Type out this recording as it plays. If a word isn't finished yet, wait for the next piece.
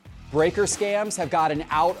Breaker scams have gotten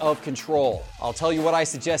out of control. I'll tell you what I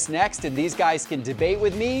suggest next, and these guys can debate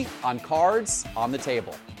with me on Cards on the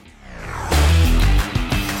Table.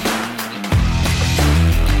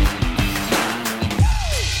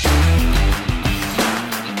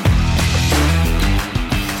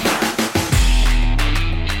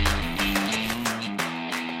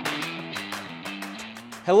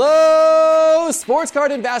 Hello, sports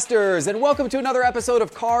card investors, and welcome to another episode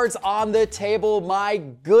of Cards on the Table. My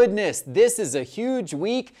goodness, this is a huge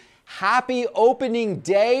week. Happy opening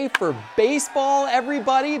day for baseball,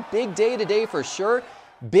 everybody. Big day today for sure.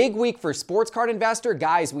 Big week for sports card investor.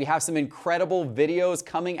 Guys, we have some incredible videos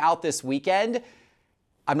coming out this weekend.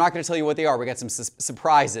 I'm not going to tell you what they are. We got some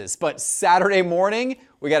surprises. But Saturday morning,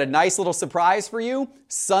 we got a nice little surprise for you.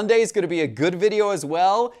 Sunday is going to be a good video as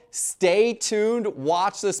well. Stay tuned.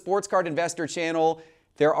 Watch the Sports Card Investor channel.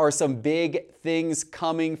 There are some big things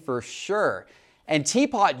coming for sure. And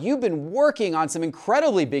Teapot, you've been working on some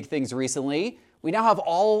incredibly big things recently. We now have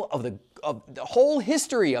all of the whole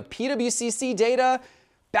history of PWCC data.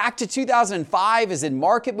 Back to 2005 is in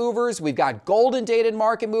Market Movers. We've got Golden data in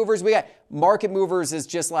Market Movers. We got Market Movers is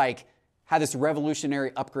just like had this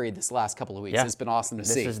revolutionary upgrade this last couple of weeks. Yeah. It's been awesome to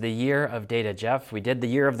see. This is the year of data, Jeff. We did the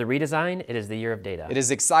year of the redesign. It is the year of data. It is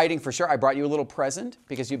exciting for sure. I brought you a little present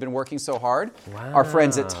because you've been working so hard. Wow. Our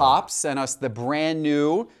friends at Topps sent us the brand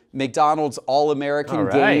new McDonald's All-American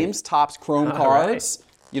Games Topps Chrome cards. Right.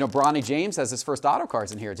 You know, Bronny James has his first auto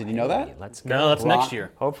cards in here. Did you know that? Let's go. No, that's next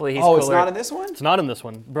year. Hopefully he's Oh, cooler. it's not in this one? It's not in this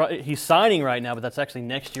one. He's signing right now, but that's actually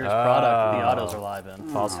next year's product that the autos are live in.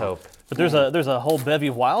 False hope. But there's a whole bevy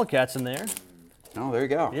of Wildcats in there. Oh, there you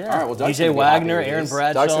go. Yeah. All right, well, Doug's DJ gonna be happy Wagner, with Aaron these.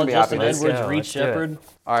 Doug's gonna Bradshaw, be happy Justin with these. Edwards, go. Reed Let's do it. Shepard.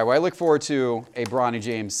 All right, well, I look forward to a Bronny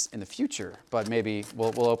James in the future, but maybe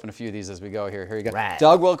we'll open a few of these as we go here. Here you go. Right.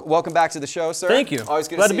 Doug, welcome back to the show, sir. Thank you. Always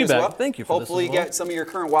good Glad to to see be you as back. well. Thank you for this Hopefully as you well. get some of your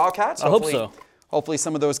current Wildcats. I hope so. Hopefully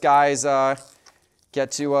some of those guys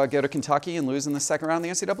get to go to Kentucky and lose in the second round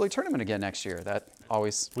of the NCAA tournament again next year. That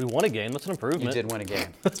always... We won a game. That's an improvement. You did win a game.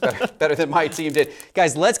 It's better than my team did.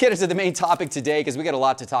 Guys, let's get into the main topic today because we got a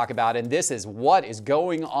lot to talk about, and this is what is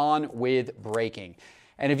going on with breaking.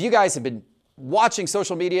 And if you guys have been watching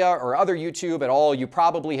social media or other YouTube at all, you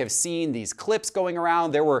probably have seen these clips going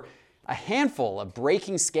around. There were a handful of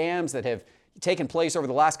breaking scams that have taken place over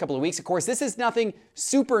the last couple of weeks. Of course, this is nothing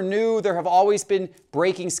super new. There have always been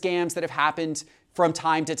breaking scams that have happened from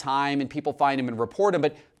time to time, and people find them and report them.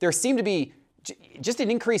 But there seemed to be just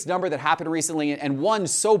an increased number that happened recently, and one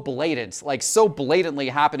so blatant, like so blatantly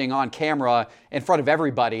happening on camera in front of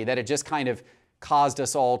everybody that it just kind of caused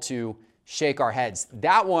us all to shake our heads.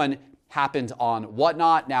 That one happened on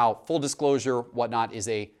Whatnot. Now, full disclosure, Whatnot is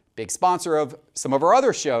a big sponsor of some of our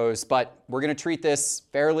other shows, but we're going to treat this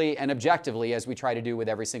fairly and objectively as we try to do with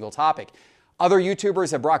every single topic. Other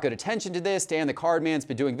YouTubers have brought good attention to this. Dan the Cardman's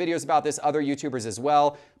been doing videos about this, other YouTubers as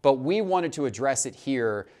well, but we wanted to address it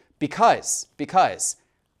here because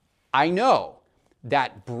I know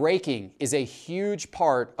that breaking is a huge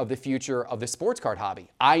part of the future of the sports card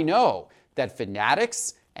hobby. I know that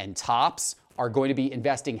Fanatics and Topps are going to be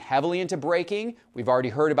investing heavily into breaking. We've already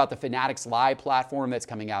heard about the Fanatics Live platform that's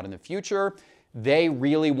coming out in the future. They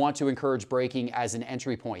really want to encourage breaking as an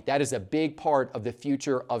entry point. That is a big part of the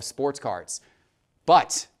future of sports cards.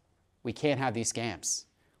 But we can't have these scams.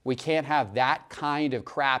 We can't have that kind of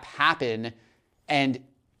crap happen and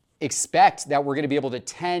expect that we're going to be able to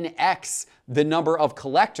 10x the number of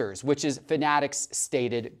collectors, which is Fanatics'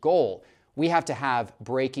 stated goal. We have to have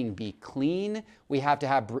breaking be clean. We have to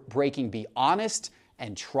have breaking be honest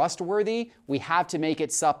and trustworthy. We have to make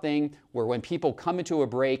it something where when people come into a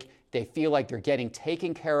break, they feel like they're getting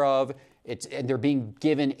taken care of and they're being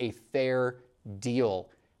given a fair deal.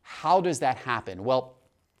 How does that happen? Well,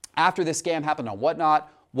 after this scam happened on Whatnot,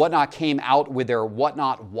 Whatnot came out with their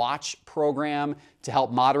Whatnot Watch program to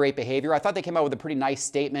help moderate behavior. I thought they came out with a pretty nice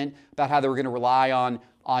statement about how they were going to rely on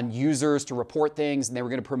users to report things, and they were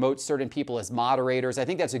going to promote certain people as moderators. I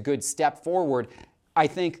think that's a good step forward. I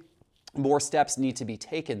think more steps need to be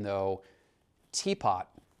taken, though. Teapot,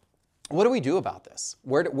 what do we do about this?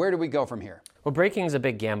 Where do we go from here? Well, breaking is a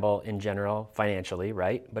big gamble in general, financially,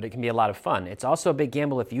 right? But it can be a lot of fun. It's also a big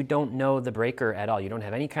gamble if you don't know the breaker at all. You don't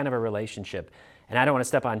have any kind of a relationship. And I don't want to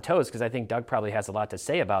step on toes because I think Doug probably has a lot to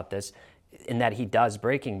say about this in that he does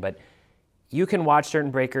breaking. But you can watch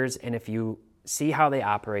certain breakers, and if you see how they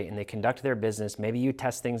operate and they conduct their business, maybe you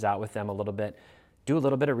test things out with them a little bit, do a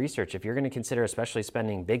little bit of research. If you're going to consider especially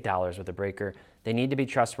spending big dollars with a breaker, they need to be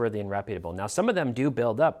trustworthy and reputable. Now, some of them do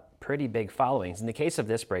build up pretty big followings. In the case of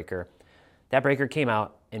this breaker, that breaker came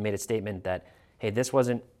out and made a statement that hey, this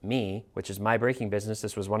wasn't me, which is my braking business.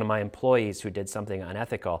 This was one of my employees who did something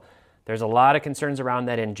unethical. There's a lot of concerns around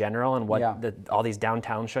that in general and what all these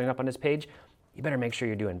downtowns showing up on his page. You better make sure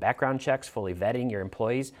you're doing background checks, fully vetting your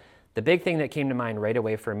employees. The big thing that came to mind right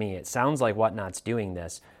away for me, it sounds like Whatnot's doing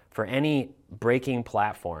this for any braking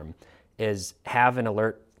platform, is have an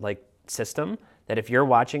alert like system that if you're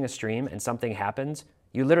watching a stream and something happens,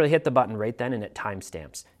 you literally hit the button right then and it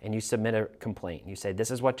timestamps and you submit a complaint. You say,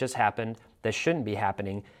 this is what just happened. This shouldn't be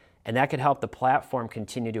happening. And that could help the platform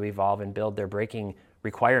continue to evolve and build their braking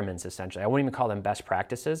requirements, essentially. I wouldn't even call them best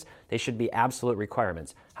practices. They should be absolute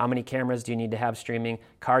requirements. How many cameras do you need to have streaming?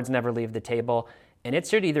 Cards never leave the table. And it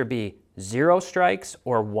should either be 0 strikes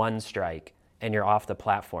or 1 strike and you're off the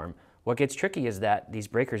platform. What gets tricky is that these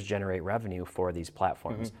breakers generate revenue for these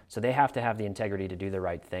platforms. So they have to have the integrity to do the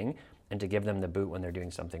right thing and to give them the boot when they're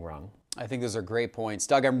doing something wrong. I think those are great points.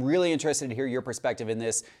 Doug, I'm really interested to hear your perspective in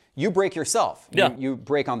this. You brake yourself. Yeah. You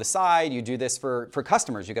brake on the side. You do this for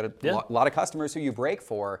customers. You got a lot of customers who you brake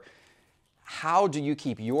for. How do you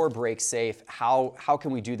keep your brakes safe? How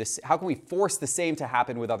can we do this? How can we force the same to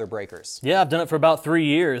happen with other breakers? Yeah, I've done it for about 3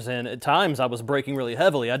 years, and at times I was braking really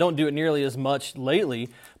heavily. I don't do it nearly as much lately,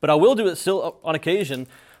 but I will do it still on occasion.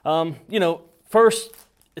 First,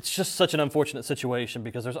 it's just such an unfortunate situation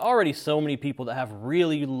because there's already so many people that have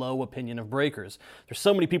really low opinion of breakers. There's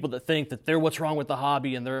so many people that think that they're what's wrong with the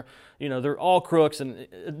hobby and they're all crooks,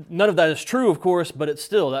 and none of that is true, of course, but it's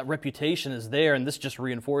still, that reputation is there, and this just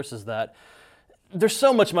reinforces that. There's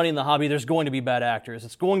so much money in the hobby, there's going to be bad actors.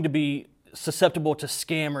 It's going to be susceptible to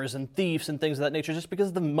scammers and thieves and things of that nature just because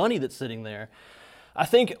of the money that's sitting there. I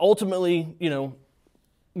think ultimately,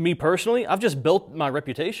 me personally, I've just built my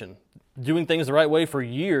reputation doing things the right way for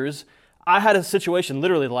years. I had a situation,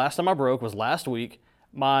 literally the last time I broke was last week.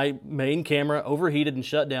 My main camera overheated and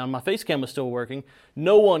shut down. My face cam was still working.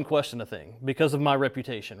 No one questioned a thing because of my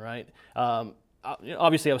reputation, right?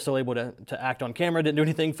 Obviously, I was still able to act on camera, didn't do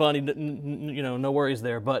anything funny, no worries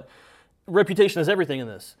there. But reputation is everything in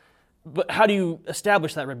this. But how do you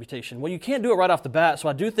establish that reputation? Well, you can't do it right off the bat, so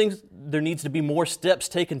I do think there needs to be more steps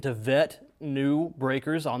taken to vet new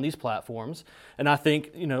breakers on these platforms. And I think,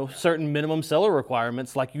 certain minimum seller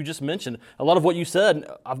requirements, like you just mentioned, a lot of what you said,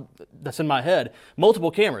 that's in my head. Multiple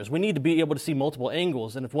cameras. We need to be able to see multiple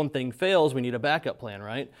angles, and if one thing fails, we need a backup plan,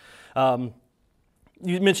 right?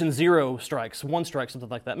 You mentioned 0 strikes, 1 strike, something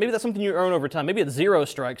like that. Maybe that's something you earn over time. Maybe it's 0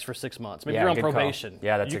 strikes for 6 months. Maybe you're on probation.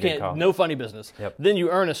 Yeah, that's a good call. No funny business. Yep. Then you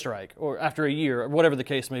earn a strike, or after a year, or whatever the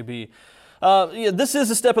case may be. This is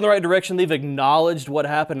a step in the right direction. They've acknowledged what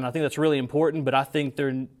happened, and I think that's really important, but I think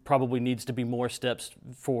there probably needs to be more steps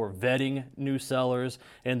for vetting new sellers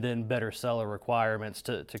and then better seller requirements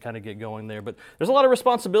to kind of get going there. But there's a lot of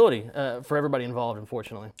responsibility for everybody involved,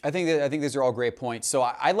 unfortunately. I think these are all great points. So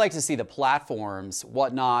I'd like to see the platforms,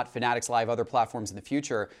 Whatnot, Fanatics Live, other platforms in the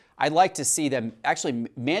future, I'd like to see them actually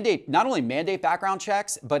not only mandate background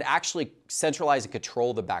checks, but actually centralize and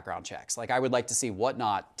control the background checks. Like I would like to see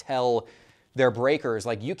Whatnot tell their breakers,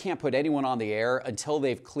 like you can't put anyone on the air until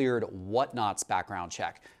they've cleared Whatnot's background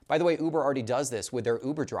check. By the way, Uber already does this with their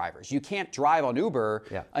Uber drivers. You can't drive on Uber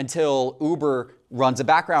until Uber runs a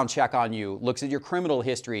background check on you, looks at your criminal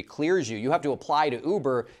history, clears you. You have to apply to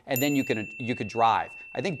Uber, and then you could drive.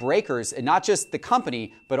 I think breakers, and not just the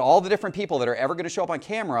company, but all the different people that are ever going to show up on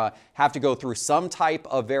camera have to go through some type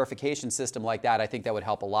of verification system like that. I think that would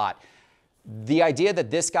help a lot. The idea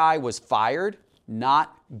that this guy was fired,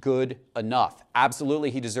 not good enough.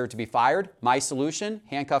 Absolutely, he deserved to be fired. My solution,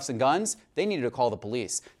 handcuffs and guns, they needed to call the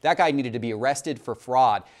police. That guy needed to be arrested for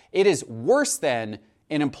fraud. It is worse than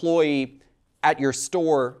an employee at your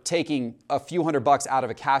store taking a few $100 out of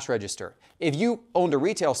a cash register. If you owned a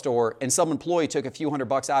retail store and some employee took a few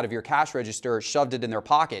 $100 out of your cash register, shoved it in their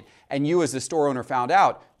pocket, and you as the store owner found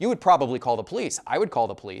out, you would probably call the police. I would call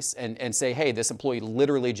the police and say, hey, this employee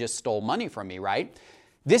literally just stole money from me, right?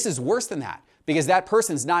 This is worse than that. Because that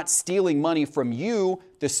person's not stealing money from you,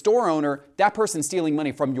 the store owner, that person's stealing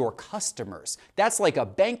money from your customers. That's like a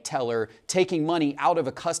bank teller taking money out of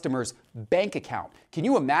a customer's bank account. Can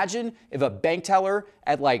you imagine if a bank teller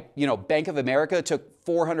at Bank of America took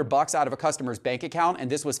 $400 out of a customer's bank account and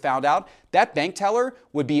this was found out? That bank teller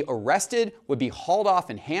would be arrested, would be hauled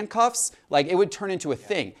off in handcuffs, like it would turn into a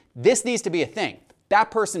thing. This needs to be a thing.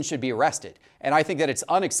 That person should be arrested. And I think that it's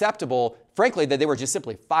unacceptable, frankly, that they were just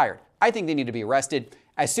simply fired. I think they need to be arrested.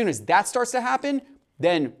 As soon as that starts to happen,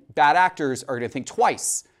 then bad actors are going to think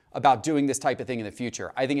twice about doing this type of thing in the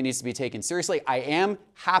future. I think it needs to be taken seriously. I am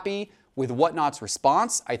happy with Whatnot's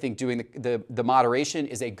response. I think doing the moderation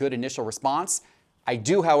is a good initial response. I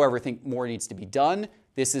do, however, think more needs to be done.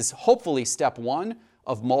 This is hopefully step one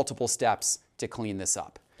of multiple steps to clean this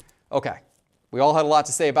up. Okay. We all had a lot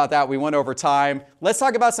to say about that. We went over time. Let's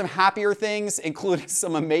talk about some happier things, including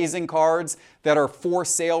some amazing cards that are for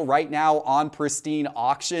sale right now on Pristine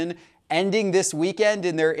Auction. Ending this weekend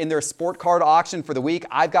in their sport card auction for the week,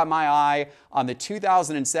 I've got my eye on the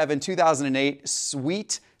 2007-2008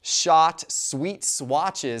 Sweet Shot Sweet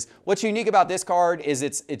Swatches. What's unique about this card is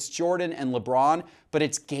it's Jordan and LeBron, but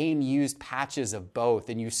it's game-used patches of both,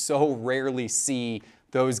 and you so rarely see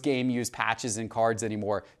those game-used patches in cards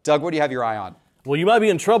anymore. Doug, what do you have your eye on? Well, you might be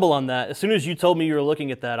in trouble on that. As soon as you told me you were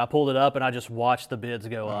looking at that, I pulled it up and I just watched the bids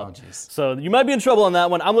go up. So you might be in trouble on that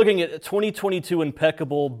one. I'm looking at 2022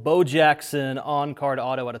 Impeccable Bo Jackson on-card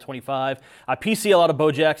auto out of 25. I PC a lot of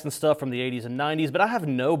Bo Jackson stuff from the 80s and 90s, but I have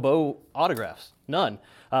no Bo autographs. None.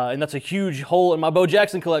 And that's a huge hole in my Bo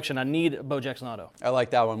Jackson collection. I need a Bo Jackson auto. I like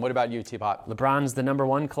that one. What about you, Teapot? LeBron's the number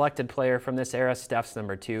 1 collected player from this era. Steph's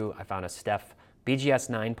number 2. I found a Steph BGS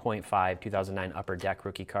 9.5 2009 Upper Deck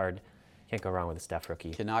rookie card. Can't go wrong with a Steph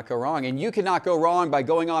rookie. Cannot go wrong. And you cannot go wrong by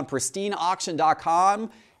going on pristineauction.com.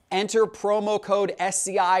 Enter promo code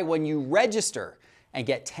SCI when you register and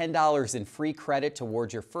get $10 in free credit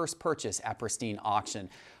towards your first purchase at Pristine Auction.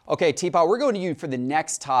 Okay, Teapot, we're going to you for the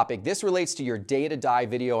next topic. This relates to your Day to Die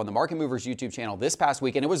video on the Market Movers YouTube channel this past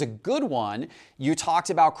week, and it was a good one. You talked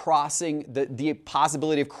about crossing, the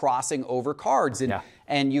possibility of crossing over cards,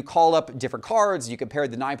 and you called up different cards. You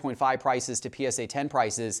compared the 9.5 prices to PSA 10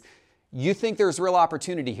 prices. You think there's real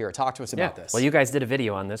opportunity here. Talk to us about this. Well, you guys did a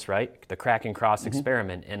video on this, right? The crack and cross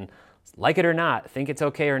experiment. And like it or not, think it's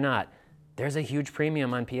okay or not, there's a huge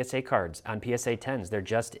premium on PSA cards, on PSA 10s. There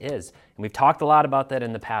just is. And we've talked a lot about that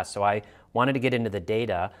in the past. So I wanted to get into the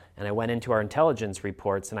data, and I went into our intelligence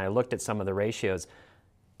reports, and I looked at some of the ratios.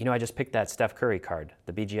 You know, I just picked that Steph Curry card,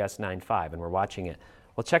 the BGS 9.5, and we're watching it.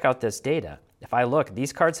 Well, check out this data. If I look,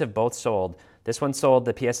 these cards have both sold. This one sold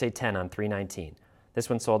the PSA 10 on 319. This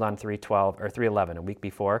one sold on 312 or 311 a week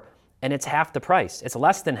before, and it's half the price. It's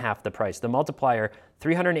less than half the price. The multiplier,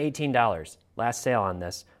 $318. Last sale on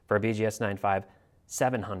this for a BGS 9.5,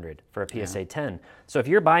 $700 for a PSA 10. So if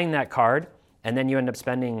you're buying that card and then you end up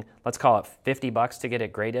spending, let's call it $50 to get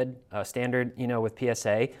it graded, standard, with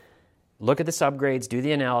PSA, look at the subgrades, do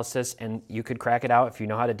the analysis, and you could crack it out if you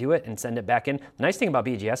know how to do it and send it back in. The nice thing about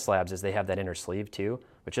BGS slabs is they have that inner sleeve too,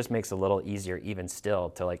 which just makes it a little easier even still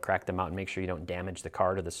to crack them out and make sure you don't damage the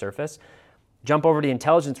card or the surface. Jump over to the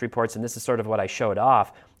intelligence reports, and this is sort of what I showed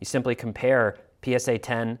off. You simply compare PSA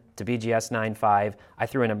 10 to BGS 9.5. I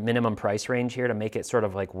threw in a minimum price range here to make it sort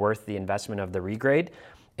of worth the investment of the regrade.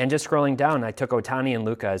 And just scrolling down, I took Ohtani and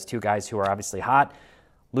Luka as two guys who are obviously hot.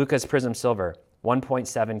 Luka's Prism Silver,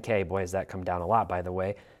 1.7K, boy has that come down a lot by the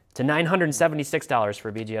way, to $976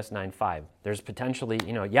 for BGS 9.5. There's potentially,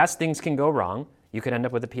 yes, things can go wrong. You could end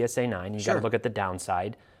up with a PSA 9. You got to look at the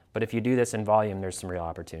downside. But if you do this in volume, there's some real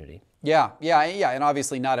opportunity. Yeah. And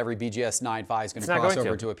obviously not every BGS 9.5 is going to cross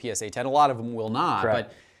over to a PSA 10. A lot of them will not. Correct.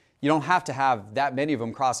 But you don't have to have that many of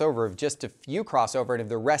them cross over. If just a few cross over, and if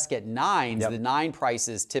the rest get 9s, the 9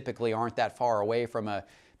 prices typically aren't that far away from a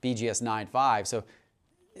BGS 9.5. So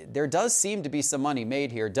there does seem to be some money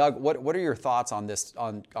made here. Doug, what are your thoughts on this,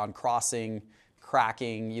 on crossing,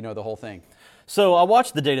 cracking, the whole thing? So I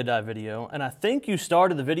watched the Day to Die video, and I think you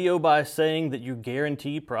started the video by saying that you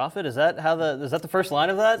guarantee profit. Is that the first line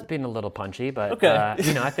of that? It's being a little punchy, but okay.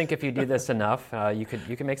 I think if you do this enough, you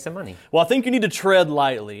can make some money. Well, I think you need to tread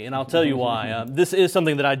lightly, and I'll tell you why. This is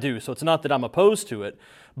something that I do, so it's not that I'm opposed to it,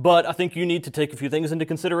 but I think you need to take a few things into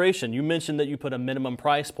consideration. You mentioned that you put a minimum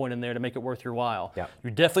price point in there to make it worth your while. Yep.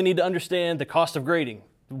 You definitely need to understand the cost of grading.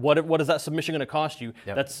 What is that submission going to cost you?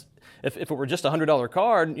 Yep. That's if it were just a $100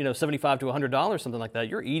 card, $75 to $100, something like that,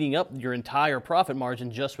 you're eating up your entire profit margin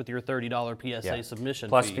just with your $30 PSA submission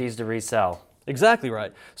plus fee. fees to resell. Exactly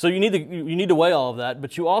right. So you need to weigh all of that,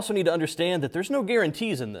 but you also need to understand that there's no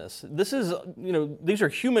guarantees in this. This is, these are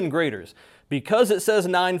human graders. Because it says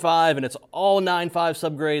 9.5 and it's all 9.5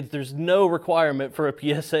 subgrades, there's no requirement for a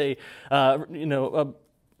PSA,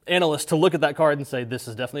 analyst to look at that card and say, this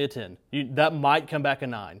is definitely a 10. That might come back a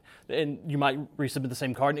 9. And you might resubmit the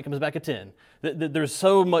same card and it comes back a 10. There's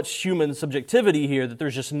so much human subjectivity here that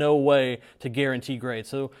there's just no way to guarantee grade.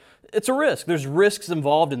 So it's a risk. There's risks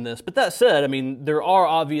involved in this. But that said, there are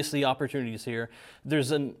obviously opportunities here.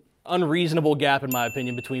 There's an unreasonable gap, in my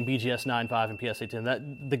opinion, between BGS 9.5 and PSA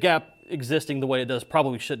 10. The gap existing the way it does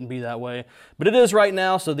probably shouldn't be that way. But it is right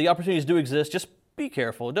now, so the opportunities do exist. Just be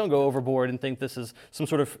careful. Don't go overboard and think this is some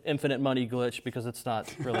sort of infinite money glitch, because it's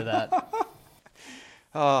not really that.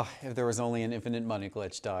 Oh, if there was only an infinite money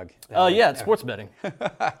glitch, Doug. Yeah, it's sports betting.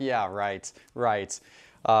 Yeah, right.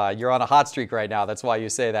 You're on a hot streak right now. That's why you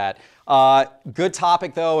say that. Good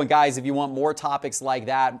topic, though. And guys, if you want more topics like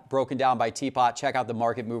that broken down by Teapot, check out the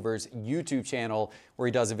Market Movers YouTube channel, where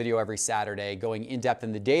he does a video every Saturday going in depth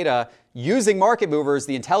in the data using Market Movers,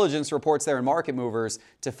 the intelligence reports there in Market Movers,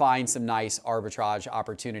 to find some nice arbitrage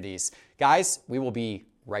opportunities. Guys, we will be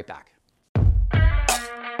right back.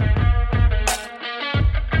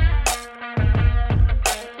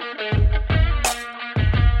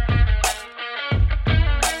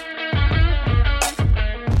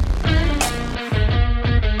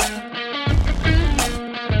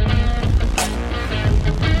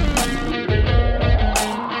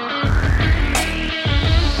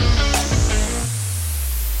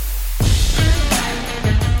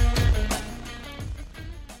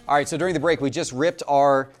 All right, so during the break, we just ripped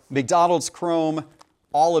our McDonald's Chrome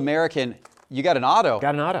All-American. You got an auto.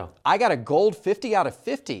 Got an auto. I got a gold 50 out of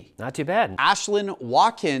 50. Not too bad. Ashlyn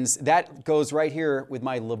Watkins, that goes right here with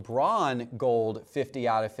my LeBron gold 50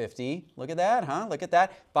 out of 50. Look at that, huh? Look at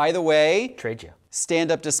that. By the way, Trade you.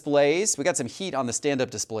 stand-up displays. We got some heat on the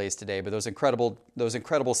stand-up displays today, but those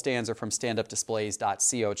incredible stands are from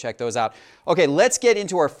standupdisplays.co. Check those out. Okay, let's get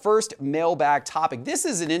into our first mailbag topic. This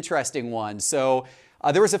is an interesting one. So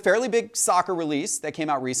there was a fairly big soccer release that came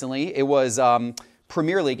out recently. It was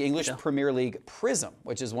Premier League, English Premier League Prism,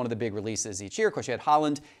 which is one of the big releases each year. Of course, you had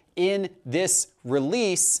Haaland in this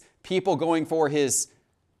release. People going for his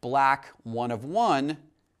black 1 of 1.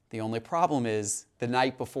 The only problem is the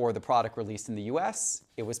night before the product released in the U.S.,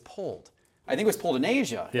 it was pulled. I think it was pulled in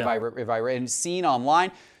Asia, if I and seen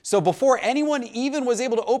online. So before anyone even was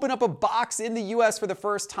able to open up a box in the U.S. for the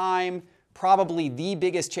first time, probably the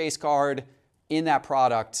biggest chase card in that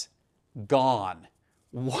product gone.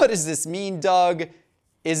 What does this mean, Doug?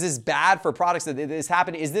 Is this bad for products that this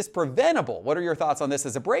happened? Is this preventable? What are your thoughts on this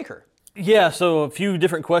as a breaker? Yeah, so a few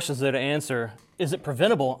different questions there to answer. Is it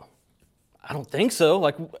preventable? I don't think so.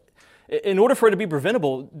 Like, in order for it to be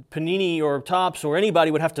preventable, Panini or Topps or anybody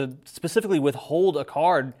would have to specifically withhold a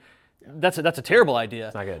card. That's a terrible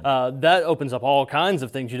idea. Not good. That opens up all kinds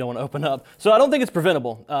of things you don't want to open up. So I don't think it's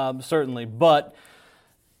preventable, certainly. But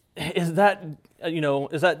is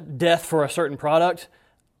that death for a certain product?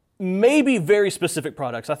 Maybe very specific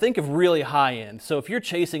products. I think of really high end. So if you're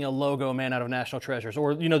chasing a logo man out of National Treasures,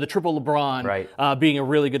 or the triple LeBron being a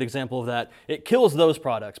really good example of that, it kills those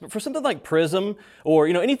products. But for something like Prism or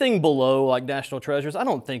anything below like National Treasures, I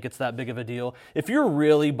don't think it's that big of a deal. If you're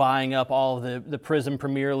really buying up all of the Prism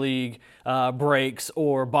Premier League breaks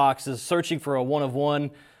or boxes, searching for a 1 of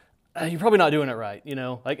 1. You're probably not doing it right,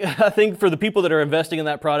 Like, I think for the people that are investing in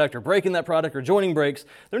that product or breaking that product or joining breaks,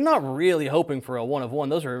 they're not really hoping for a 1 of 1.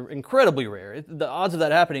 Those are incredibly rare. The odds of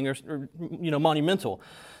that happening are monumental.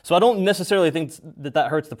 So I don't necessarily think that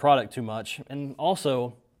hurts the product too much. And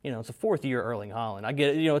also, it's a 4th year Erling Haaland. I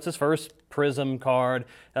get it. It's his first Prism card,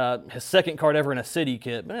 his second card ever in a City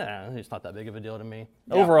kit. But it's not that big of a deal to me.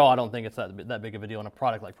 Yeah. Overall, I don't think it's that big of a deal in a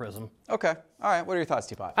product like Prism. Okay. All right. What are your thoughts,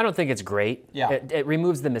 Teapot? I don't think it's great. Yeah. It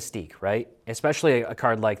removes the mystique, right? Especially a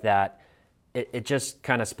card like that. It just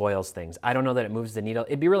kind of spoils things. I don't know that it moves the needle.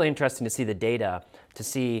 It'd be really interesting to see the data to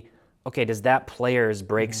see, okay, does that player's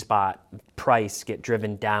break spot price get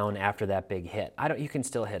driven down after that big hit? You can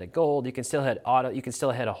still hit a gold, you can still hit auto, you can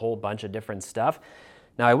still hit a whole bunch of different stuff.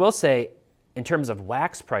 Now, I will say, in terms of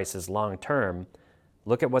wax prices long term,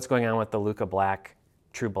 look at what's going on with the Luka Black,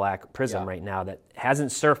 True Black Prism right now that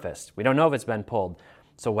hasn't surfaced. We don't know if it's been pulled.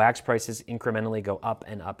 So wax prices incrementally go up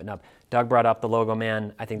and up and up. Doug brought up the Logo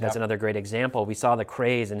Man. I think that's another great example. We saw the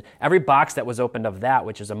craze, and every box that was opened of that,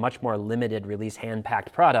 which is a much more limited release,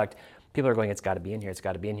 hand-packed product, people are going, it's got to be in here, it's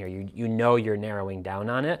got to be in here. You're narrowing down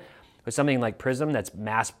on it. With something like Prism that's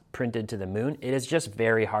mass printed to the moon, it is just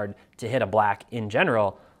very hard to hit a black in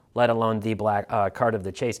general, let alone the black card of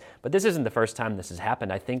the chase. But this isn't the first time this has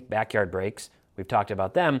happened. I think Backyard Breaks, we've talked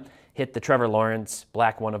about them, hit the Trevor Lawrence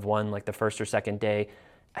black 1 of 1 like the first or second day.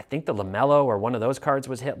 I think the LaMelo or one of those cards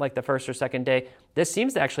was hit like the first or second day. This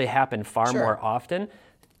seems to actually happen far more often.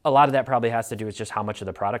 A lot of that probably has to do with just how much of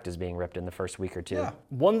the product is being ripped in the first week or two. Yeah.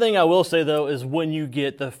 One thing I will say, though, is when you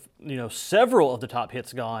get the several of the top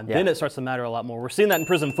hits gone, then it starts to matter a lot more. We're seeing that in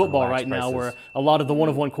Prism football right now, where a lot of the 1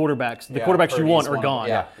 of 1 quarterbacks, the quarterbacks you want, are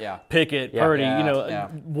gone. Pickett, Purdy.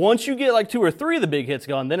 Once you get like 2 or 3 of the big hits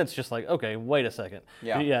gone, then it's just like, okay, wait a second.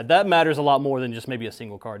 Yeah, that matters a lot more than just maybe a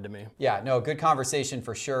single card to me. Yeah, no, good conversation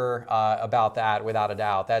for sure about that, without a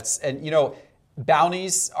doubt.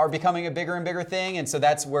 Bounties are becoming a bigger and bigger thing, and so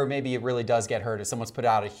that's where maybe it really does get hurt. If someone's put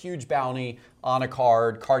out a huge bounty on a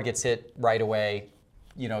card gets hit right away,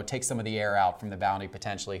 take some of the air out from the bounty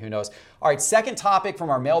potentially. Who knows? All right, second topic from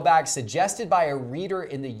our mailbag suggested by a reader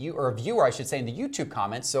or a viewer, I should say, in the YouTube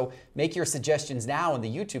comments. So make your suggestions now in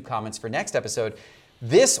the YouTube comments for next episode.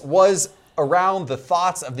 This was around the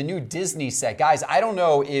thoughts of the new Disney set. Guys, I don't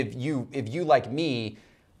know if you like me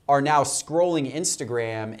are now scrolling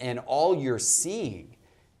Instagram and all you're seeing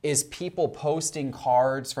is people posting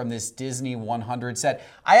cards from this Disney 100 set.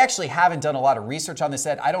 I actually haven't done a lot of research on this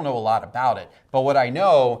set. I don't know a lot about it. But what I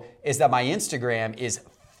know is that my Instagram is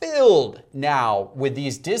filled now with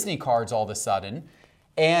these Disney cards all of a sudden.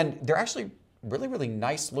 And they're actually really, really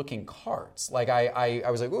nice looking cards. Like I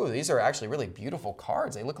was like, ooh, these are actually really beautiful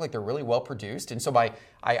cards. They look like they're really well produced. And so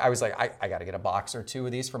I was like, I got to get a box or two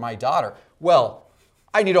of these for my daughter. Well,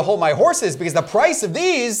 I need to hold my horses because the price of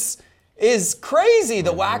these is crazy.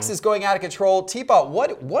 The wax is going out of control. Teapot,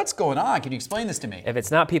 what's going on? Can you explain this to me? If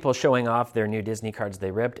it's not people showing off their new Disney cards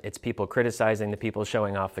they ripped, it's people criticizing the people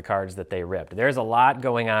showing off the cards that they ripped. There's a lot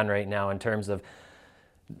going on right now in terms of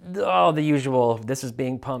the usual, this is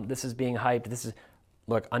being pumped, this is being hyped,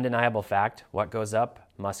 look, undeniable fact, what goes up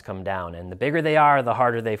must come down. And the bigger they are, the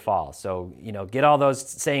harder they fall. So, get all those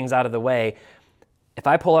sayings out of the way. If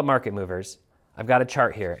I pull up Market Movers, I've got a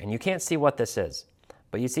chart here, and you can't see what this is.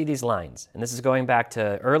 But you see these lines, and this is going back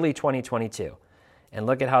to early 2022. And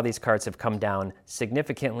look at how these cards have come down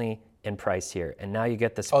significantly in price here. And now you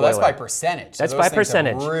get the spoiler. Oh, that's by percentage. That's by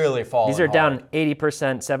percentage. Really fallen These are down hard.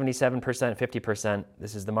 80%, 77%, 50%.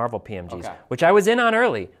 This is the Marvel PMGs, Okay. which I was in on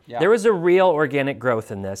early. Yeah. There was a real organic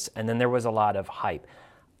growth in this, and then there was a lot of hype.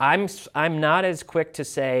 I'm not as quick to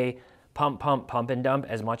say pump, and dump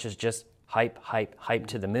as much as just hype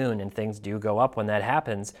to the moon, and things do go up when that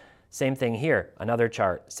happens. Same thing here, another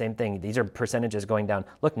chart, same thing. These are percentages going down.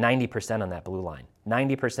 Look, 90% on that blue line.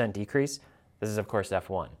 90% decrease. This is, of course,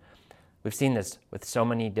 F1. We've seen this with so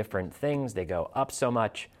many different things. They go up so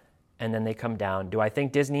much, and then they come down. Do I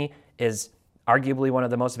think Disney is arguably one of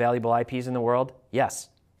the most valuable IPs in the world? Yes.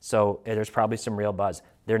 So there's probably some real buzz.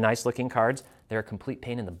 They're nice-looking cards. They're a complete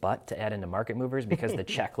pain in the butt to add into Market Movers because the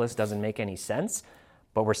checklist doesn't make any sense.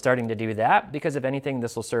 But we're starting to do that because, if anything,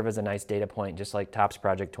 this will serve as a nice data point, just like Topps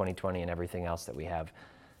Project 2020 and everything else that we have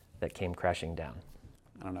that came crashing down.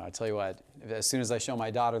 I don't know. I tell you what, as soon as I show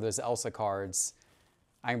my daughter those Elsa cards,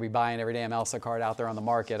 I'm going to be buying every damn Elsa card out there on the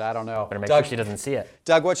market. I don't know. Better make sure she doesn't see it.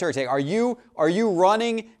 Doug, what's your take? Are you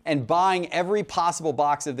running and buying every possible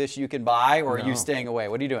box of this you can buy, or are you staying away?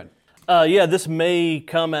 What are you doing? Yeah, this may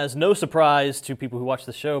come as no surprise to people who watch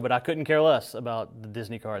the show, but I couldn't care less about the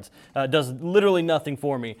Disney cards. It does literally nothing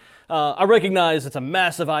for me. I recognize it's a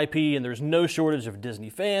massive IP and there's no shortage of Disney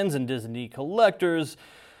fans and Disney collectors,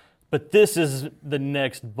 but this is the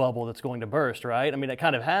next bubble that's going to burst, right? I mean, it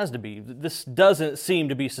kind of has to be. This doesn't seem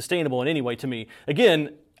to be sustainable in any way to me.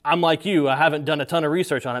 Again, I'm like you. I haven't done a ton of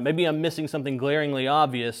research on it. Maybe I'm missing something glaringly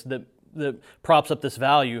obvious that props up this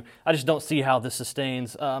value. I just don't see how this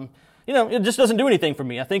sustains. It just doesn't do anything for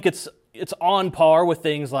me. I think it's on par with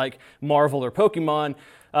things like Marvel or Pokemon,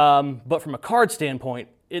 but from a card standpoint,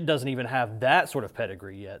 it doesn't even have that sort of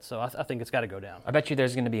pedigree yet. So I think it's got to go down. I bet you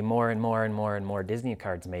there's going to be more and more Disney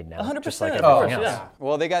cards made now. 100%. Just like Of everything course, else. yeah.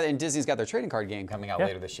 Well, Disney's got their trading card game coming out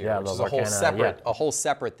later this year, Yeah, which is the a whole Lorcana,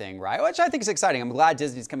 separate thing, right? Which I think is exciting. I'm glad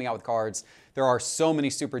Disney's coming out with cards. There are so many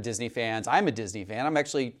super Disney fans. I'm a Disney fan. I'm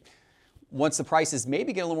actually, once the prices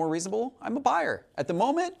maybe get a little more reasonable, I'm a buyer. At the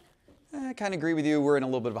moment, I kind of agree with you. We're in a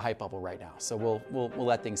little bit of a hype bubble right now, so we'll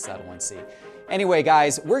let things settle and see. Anyway,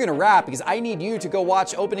 guys, we're going to wrap because I need you to go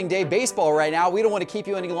watch opening day baseball right now. We don't want to keep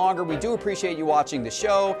you any longer. We do appreciate you watching the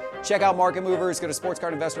show. Check out Market Movers. Go to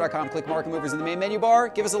sportscardinvestor.com, click Market Movers in the main menu bar.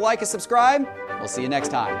 Give us a like and subscribe. We'll see you next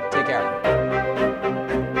time. Take care.